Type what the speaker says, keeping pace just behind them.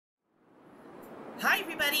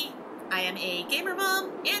everybody, I am a gamer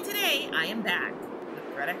mom, and today I am back with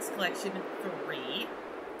Red X Collection 3.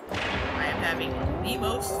 I am having the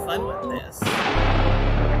most fun with this.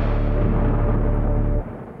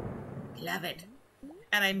 Love it.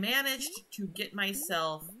 And I managed to get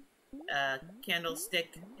myself a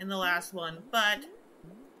candlestick in the last one, but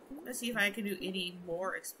let's see if I can do any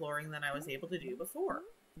more exploring than I was able to do before,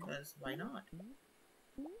 because why not?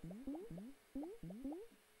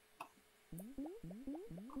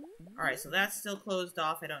 Alright, so that's still closed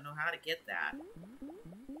off. I don't know how to get that.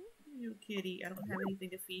 You kitty. I don't have anything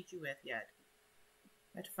to feed you with yet.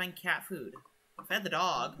 I have to find cat food. I fed the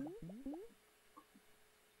dog.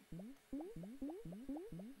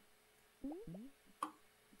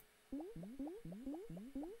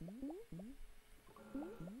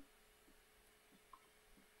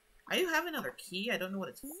 I do have another key. I don't know what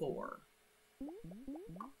it's for.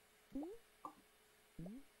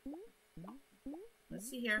 Let's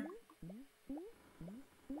see here.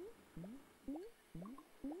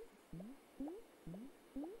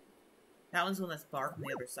 That one's the one that's barked on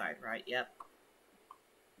the other side, right? Yep.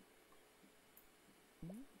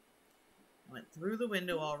 Went through the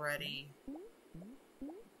window already.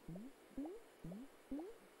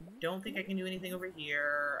 Don't think I can do anything over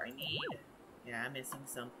here. I need... Yeah, I'm missing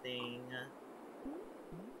something.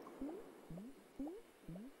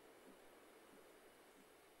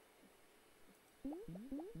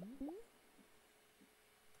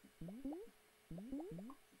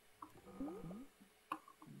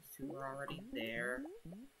 These two are already there.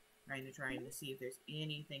 Trying to see if there's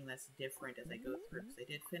anything that's different as I go through, because I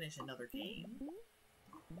did finish another game.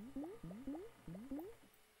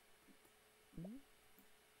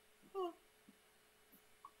 Oh.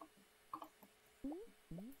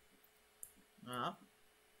 Oh.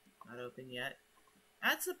 Not open yet.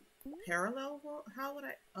 That's a parallel world? How would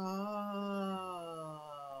I... Oh.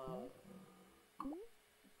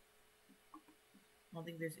 I don't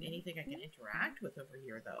think there's anything I can interact with over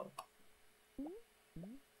here, though.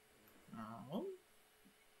 Oh.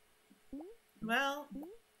 Well,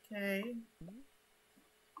 okay.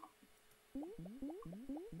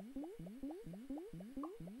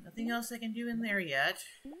 Nothing else I can do in there yet.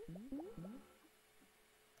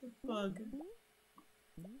 Bug.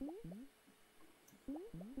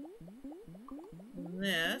 And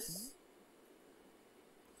this.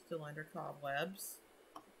 Still under cobwebs.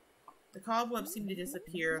 The cobwebs seem to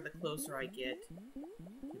disappear the closer I get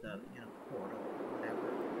to the, portal or whatever.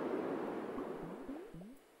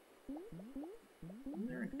 Is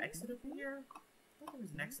there an exit over here? I thought there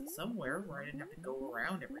was an exit somewhere where I didn't have to go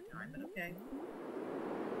around every time, but okay.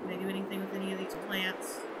 Can I do anything with any of these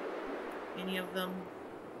plants? Any of them?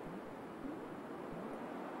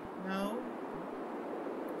 No?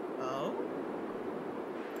 Oh?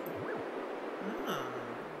 Oh.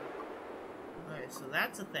 Alright, so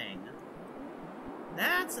that's a thing.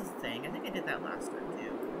 That's a thing. I think I did that last time,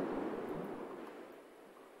 too.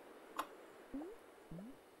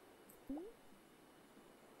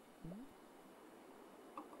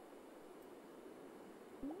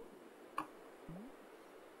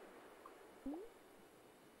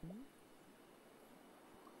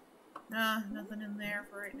 Nothing in there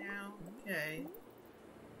for right now. Okay.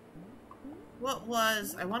 What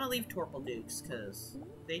was... I want to leave Torpeldukes, because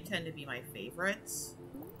they tend to be my favorites.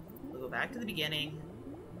 We'll go back to the beginning.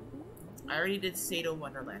 I already did Sado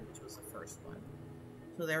Wonderland, which was the first one.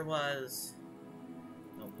 So there was...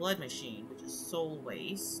 No, Blood Machine, which is Soul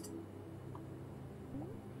Waste.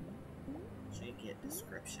 Should get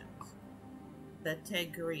descriptions. The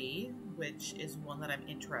Tegri, which is one that I'm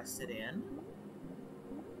interested in.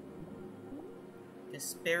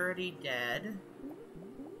 Disparity Dead.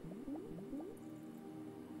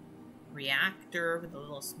 Reactor with a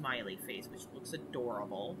little smiley face, which looks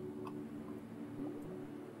adorable.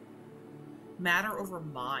 Matter Over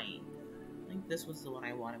Mind. I think this was the one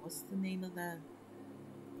I wanted. What's the name of the...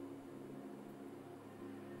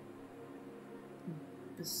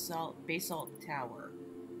 Basalt Tower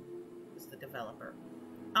is the developer.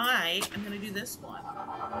 I am going to do this one.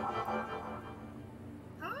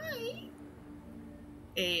 Hi!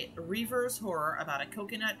 A reverse horror about a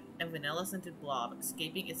coconut and vanilla-scented blob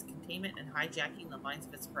escaping its containment and hijacking the minds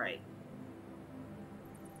of its prey.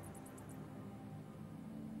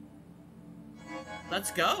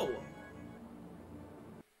 Let's go!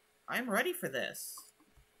 I'm ready for this.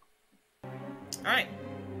 Alright.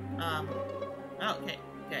 Oh, okay.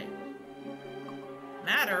 Okay.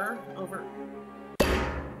 Matter over...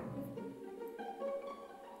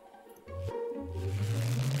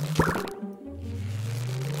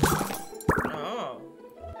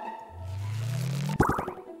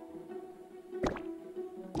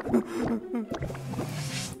 Ooh.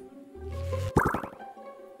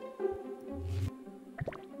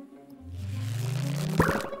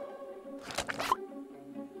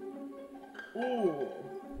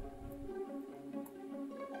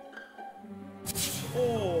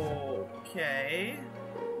 Okay.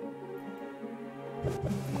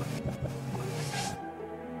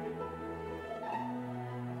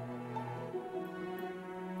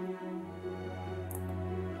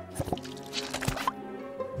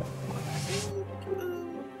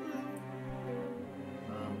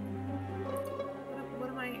 What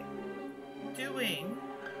am I doing?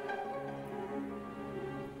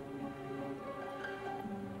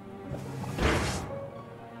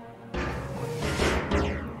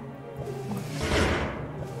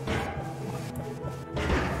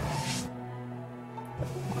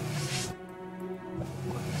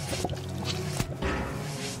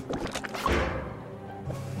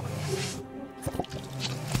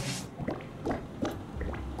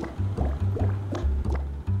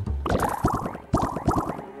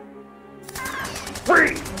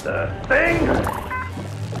 Freeze the thing!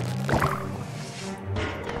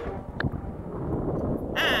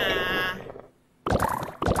 Ah.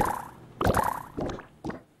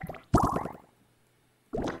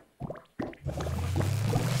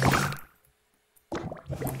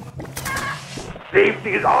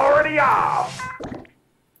 Safety's already off!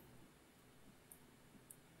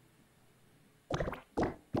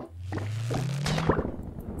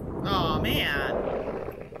 Oh man.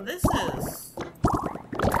 This is...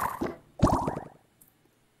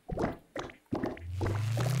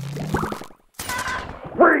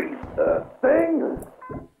 Freeze the thing!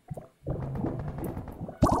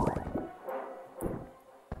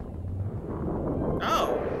 Oh.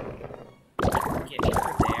 Get me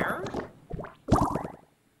through there?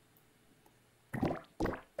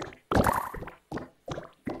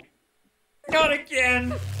 Not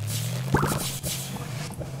again!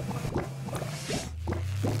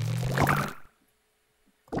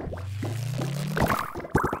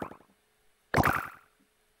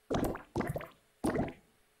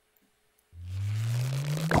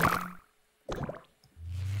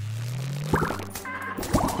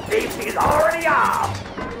 Safety's already off!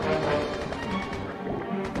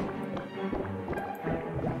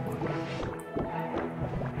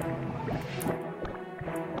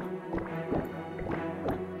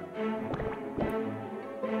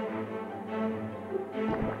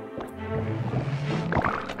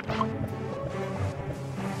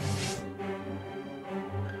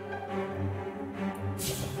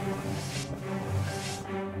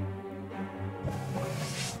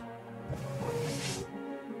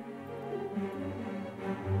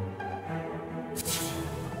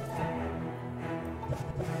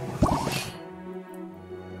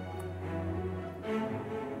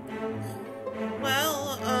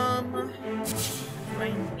 Well, do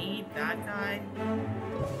I need that guy?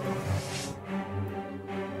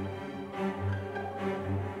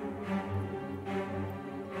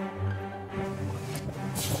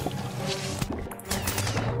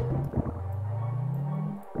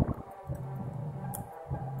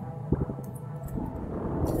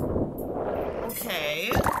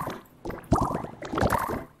 Okay.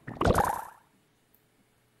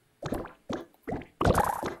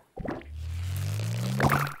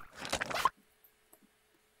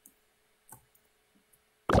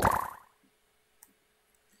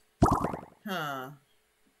 Huh.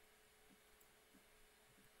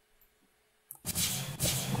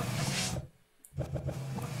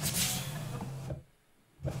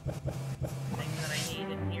 Thing that I need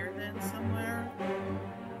in here then somewhere?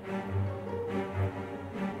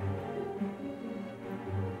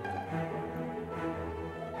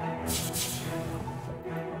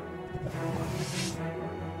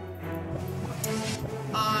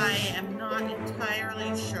 I am not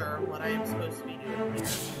entirely sure what I am supposed to be doing here.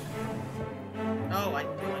 Oh, I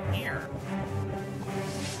can go in here.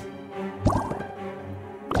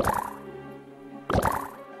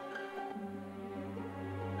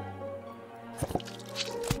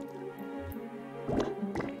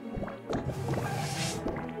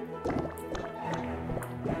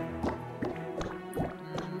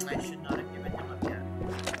 I should not have given him up yet.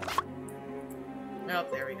 Oh,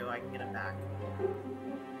 there we go. I can get him back.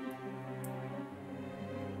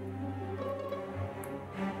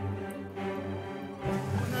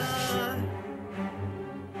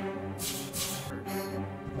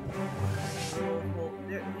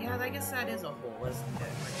 Yeah, I guess that is a hole, isn't it?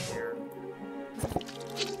 Right there.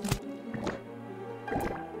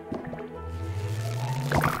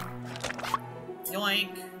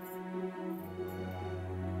 Yoink.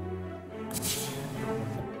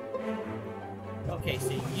 Okay,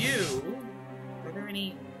 so you... Were there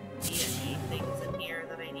any D&D things in here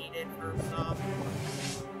that I needed first off?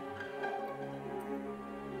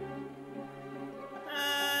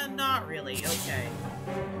 Not really. Okay.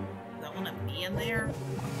 Does that want to be in there?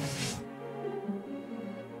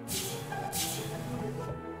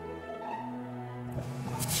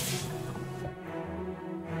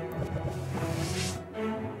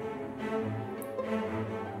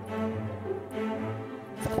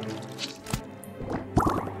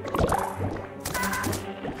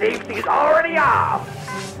 Safety's already off!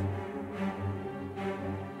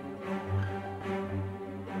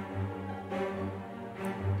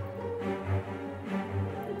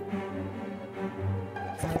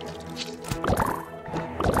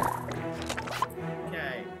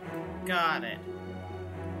 Okay. Got it.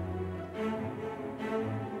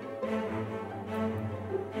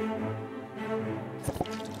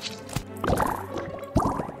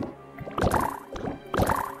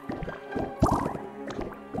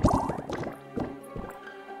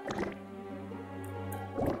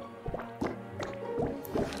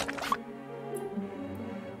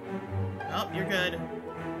 Oh, you're good.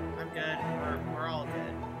 I'm good. We're all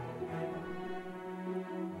good.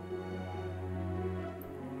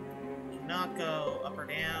 Cannot go up or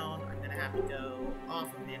down. I'm gonna have to go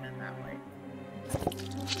off of him in that way.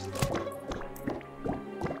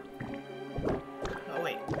 Oh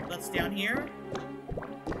wait, what's down here?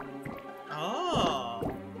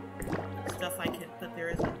 Oh! Stuff I can, but there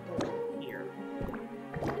is a hole here.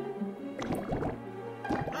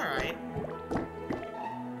 Alright.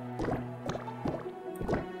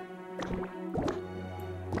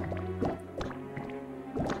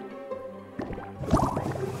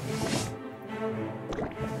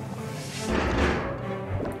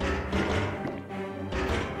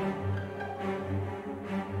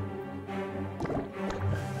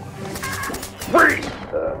 Freeze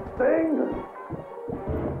the thing!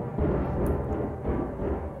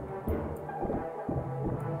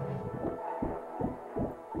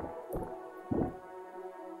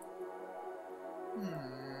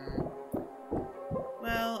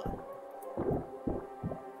 Well...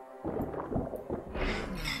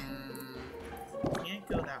 Can't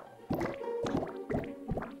go that way.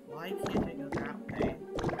 Why can't I go that way?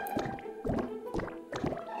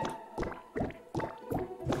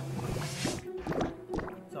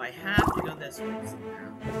 So I have to go this way somehow.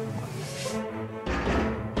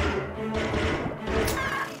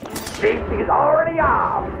 Safety's already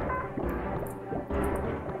off!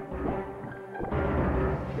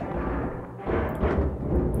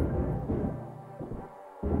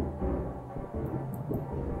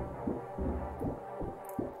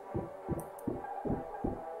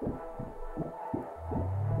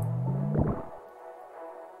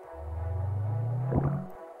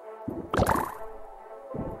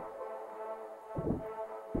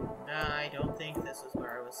 I don't think this is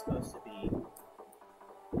where I was supposed to be.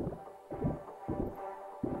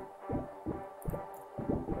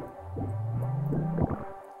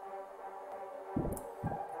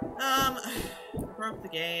 Broke the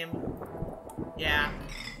game. Yeah.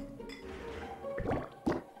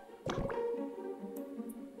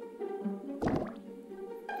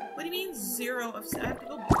 What do you mean 0 of... I have to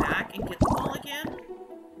go back and get them all again?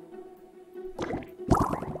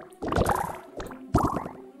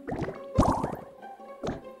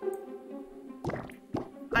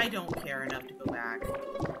 I don't care enough to go back.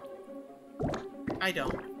 I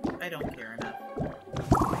don't care enough.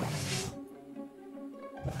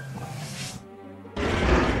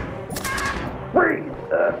 Freeze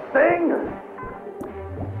the thing!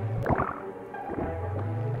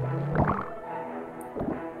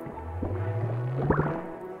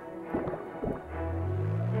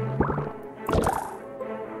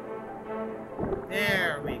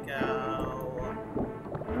 There we go.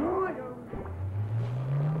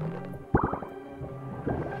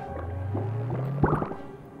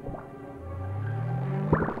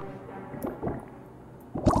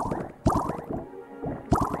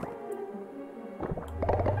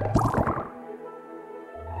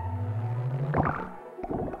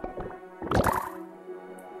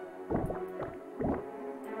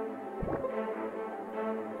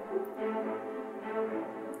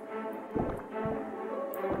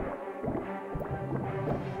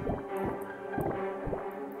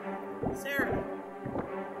 Sarah.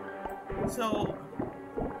 So...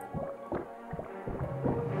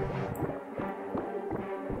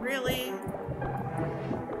 Really?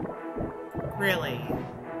 Really?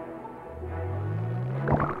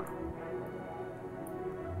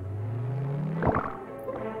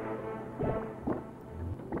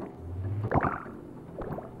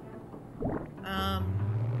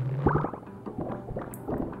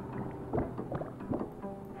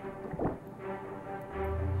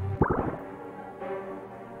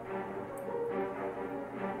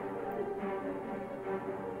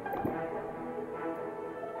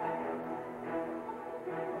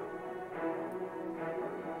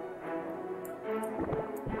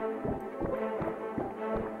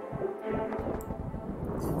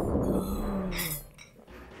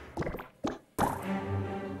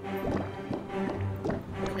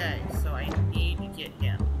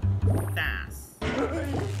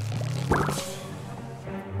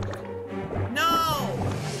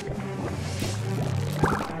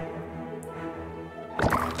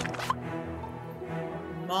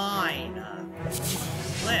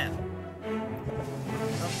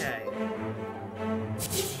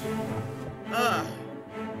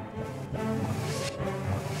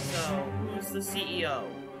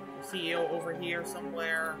 CEO over here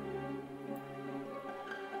somewhere.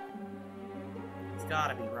 It's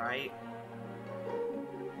gotta be, right?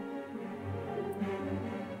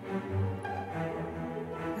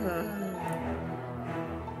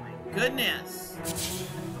 My goodness.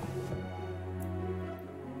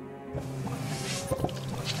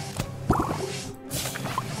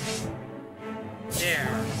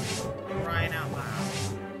 There. Crying out loud.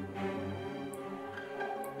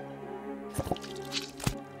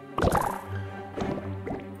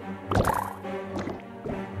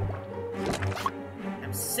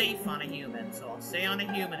 I'm safe on a human, so I'll stay on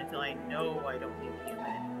a human until I know I don't need a human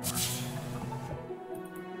anymore.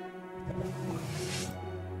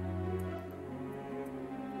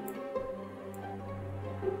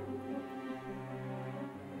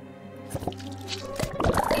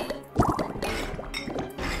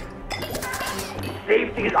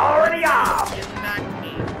 Safety is already off! Get back to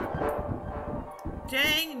me.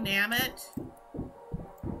 Dang, nammit.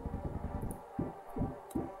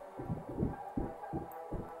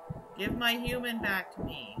 Give my human back to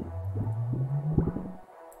me.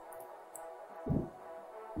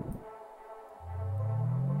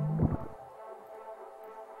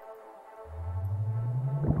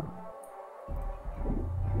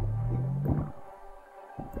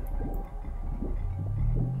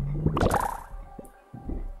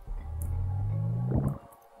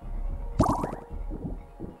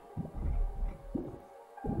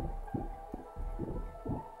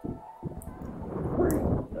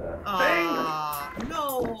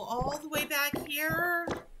 No, all the way back here?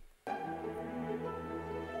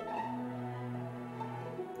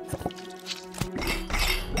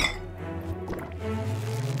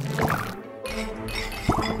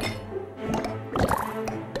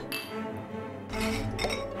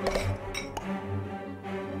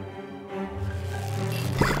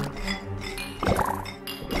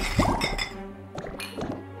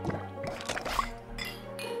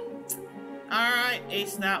 Alright,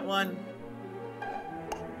 ace that one.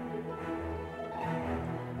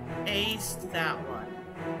 Aced that one.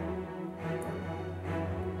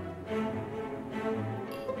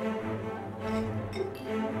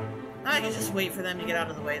 I can just wait for them to get out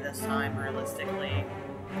of the way this time, realistically.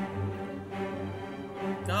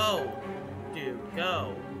 Go, dude,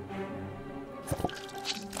 go.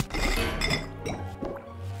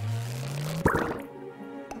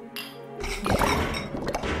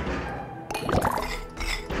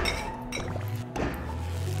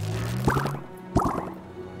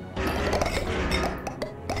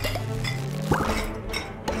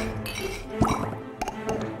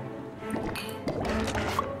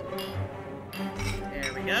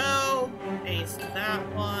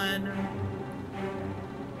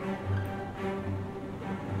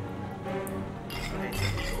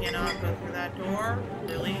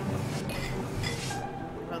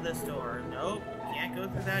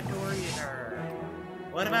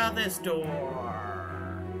 What about this door?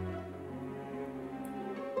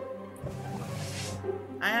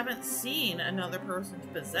 I haven't seen another person to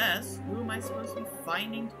possess. Who am I supposed to be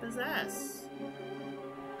finding to possess?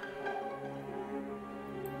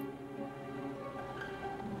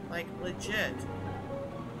 Like, legit.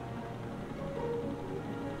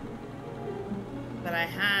 But I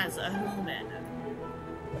has a human.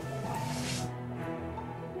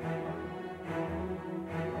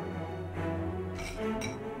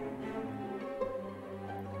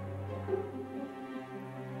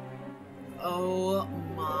 Oh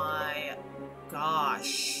my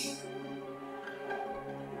gosh.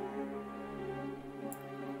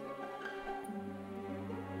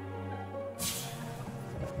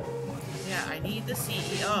 Yeah, I need the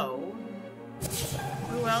CEO.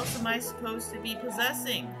 Who else am I supposed to be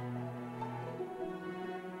possessing?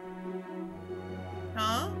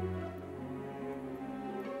 Huh?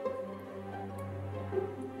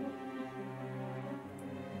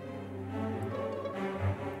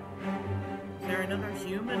 Is there another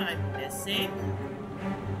human I'm missing?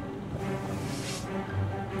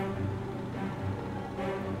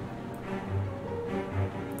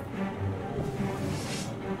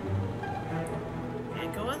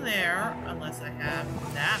 Can't go in there unless I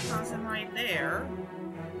have that person right there.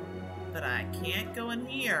 But I can't go in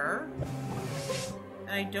here. And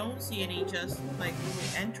I don't see any just like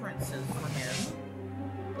entrances for him.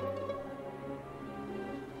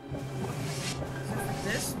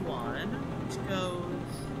 This one, which goes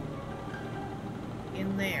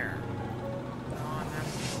in there. Oh, I'm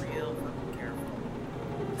having to be real fucking careful.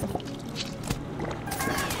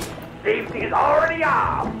 Safety is already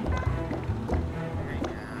off!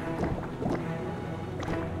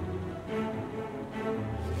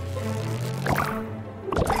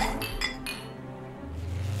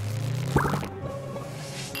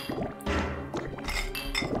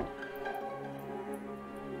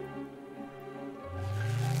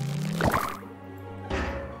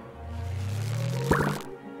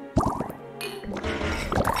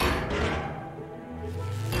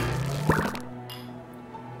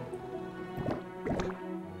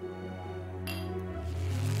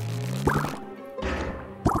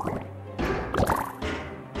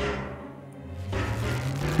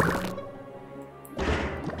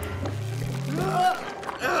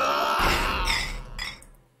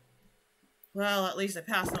 least I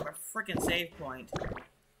passed over a freaking save point.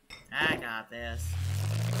 I got this.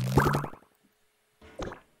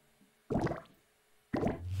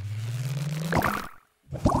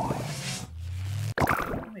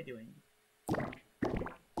 What am I doing?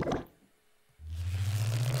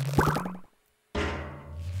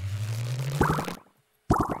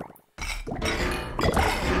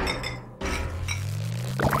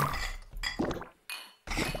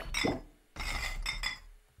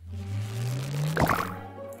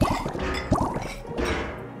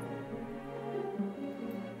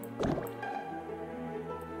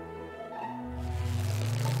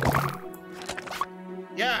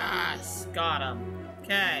 Yes! Got him.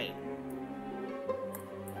 Okay.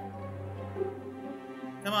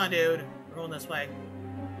 Come on, dude. We're going this way.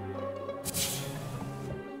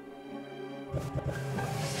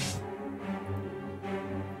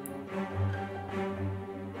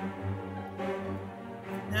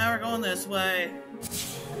 Now we're going this way.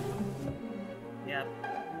 Yep.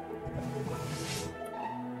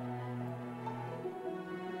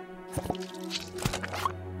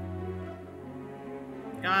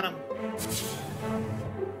 Got him.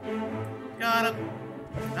 Got him.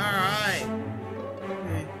 Alright.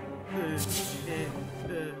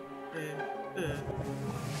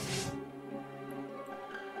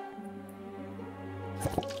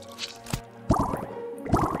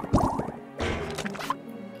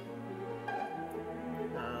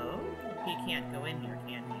 Oh, he can't go in here,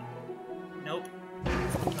 can he? Nope.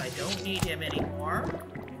 I don't need him anymore.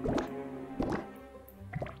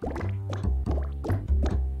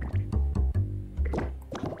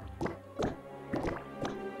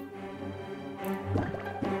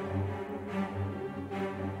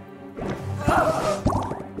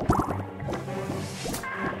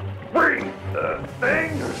 Freeze the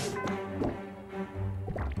thing!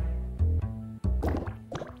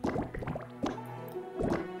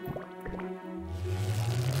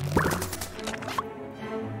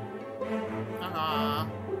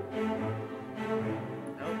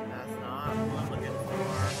 Nope, that's not what I'm looking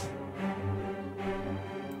for.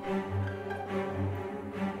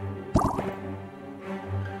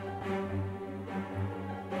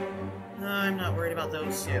 I'm not worried about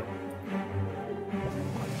those two.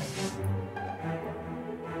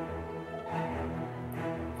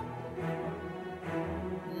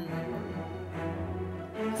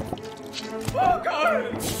 Oh,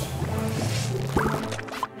 God!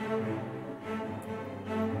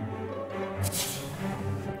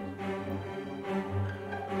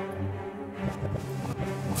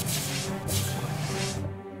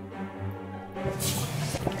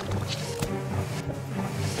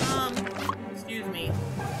 Excuse me.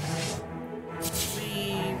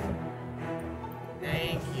 Leave.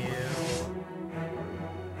 Thank you.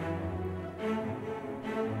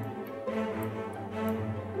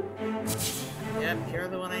 Yep, you're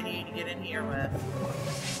the one I need to get in here with.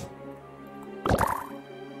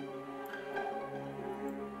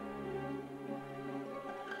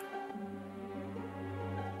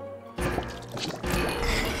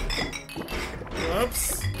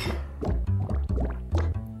 Whoops.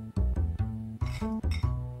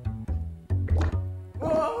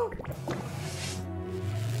 Oh.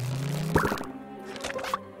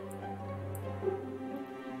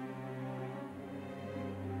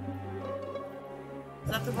 Is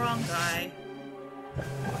that the wrong guy?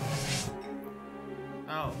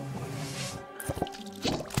 Oh.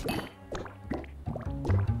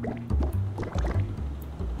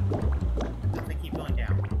 If I keep going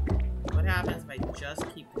down. What happens if I just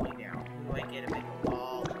keep going down? Who do I get if I go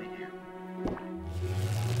all the way down?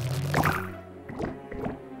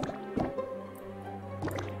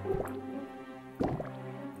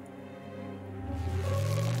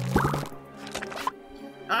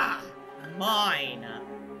 Ah! Mine!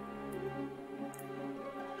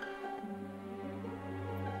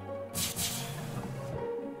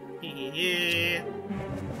 Hee.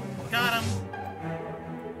 Got him!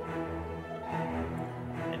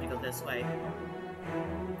 I have to go this way.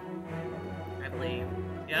 I believe.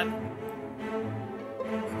 Yep.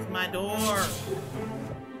 This is my door!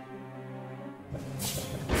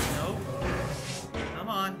 Nope. Come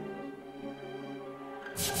on.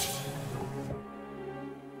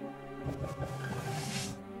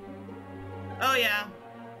 Oh yeah.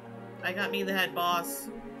 I got me the head boss.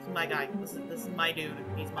 This is my guy. This is my dude.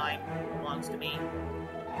 He's mine. He belongs to me.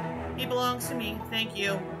 He belongs to me. Thank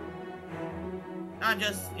you. I'm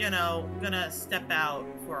just, you know, gonna step out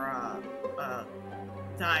for, I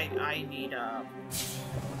need,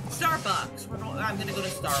 Starbucks! I'm gonna go to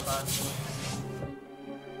Starbucks.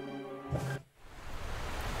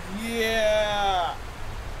 Yeah!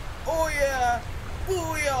 Oh yeah!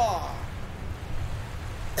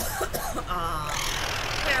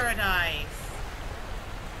 Ah, paradise.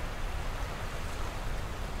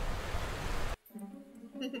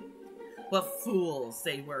 What fools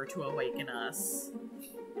they were to awaken us.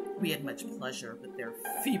 We had much pleasure with their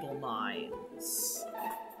feeble minds.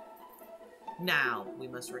 Now we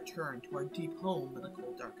must return to our deep home in the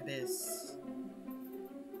cold dark abyss.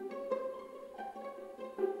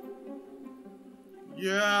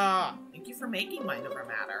 Yeah! Thank you for making Mind Over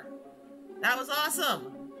Matter. That was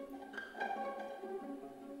awesome!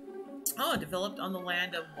 Oh, developed on the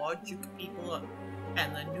land of Wajik people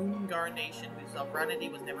and the Noongar Nation, whose sovereignty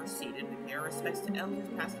was never ceded. We pay our respects to elders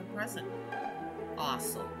past and present.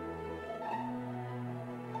 Awesome.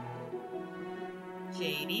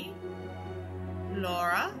 JD,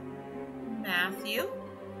 Laura, Matthew,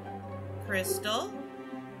 Crystal.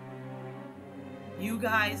 You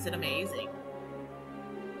guys did amazing.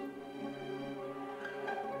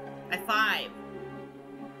 High five.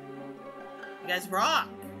 You guys rock.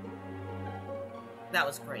 That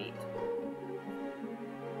was great.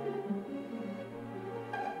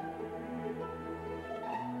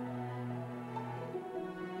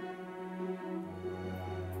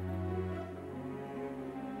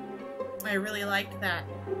 I really liked that.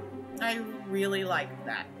 I really liked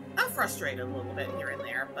that. I'm frustrated a little bit here and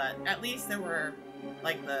there, but at least there were,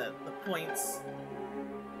 like, the points.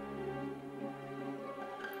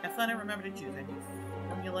 Have fun and remember to choose a new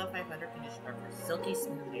Formula 500 conditioner for silky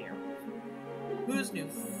smooth hair. Who's new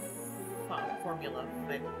Formula?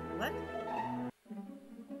 Like, what?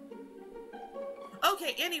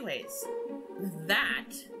 Okay, anyways.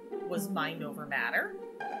 That was Mind Over Matter.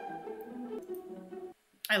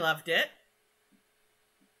 I loved it.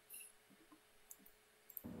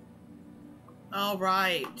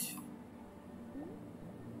 Alright.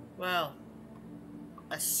 Well,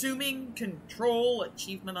 assuming control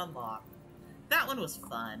achievement unlocked. That one was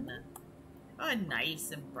fun. Oh,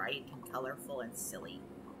 nice and bright and colorful and silly.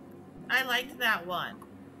 I liked that one.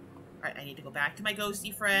 Alright, I need to go back to my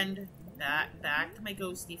ghosty friend. Back to my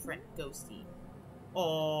ghosty friend. Ghosty.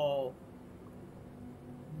 Oh.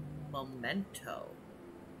 Memento.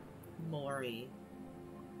 Mori.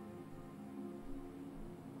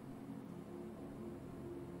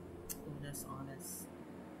 Honest.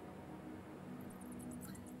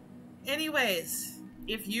 Anyways,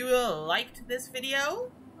 if you liked this video,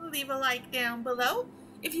 leave a like down below.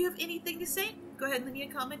 If you have anything to say, go ahead and leave me a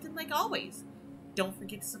comment, and like always, don't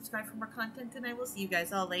forget to subscribe for more content, and I will see you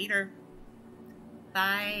guys all later.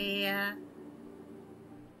 Bye.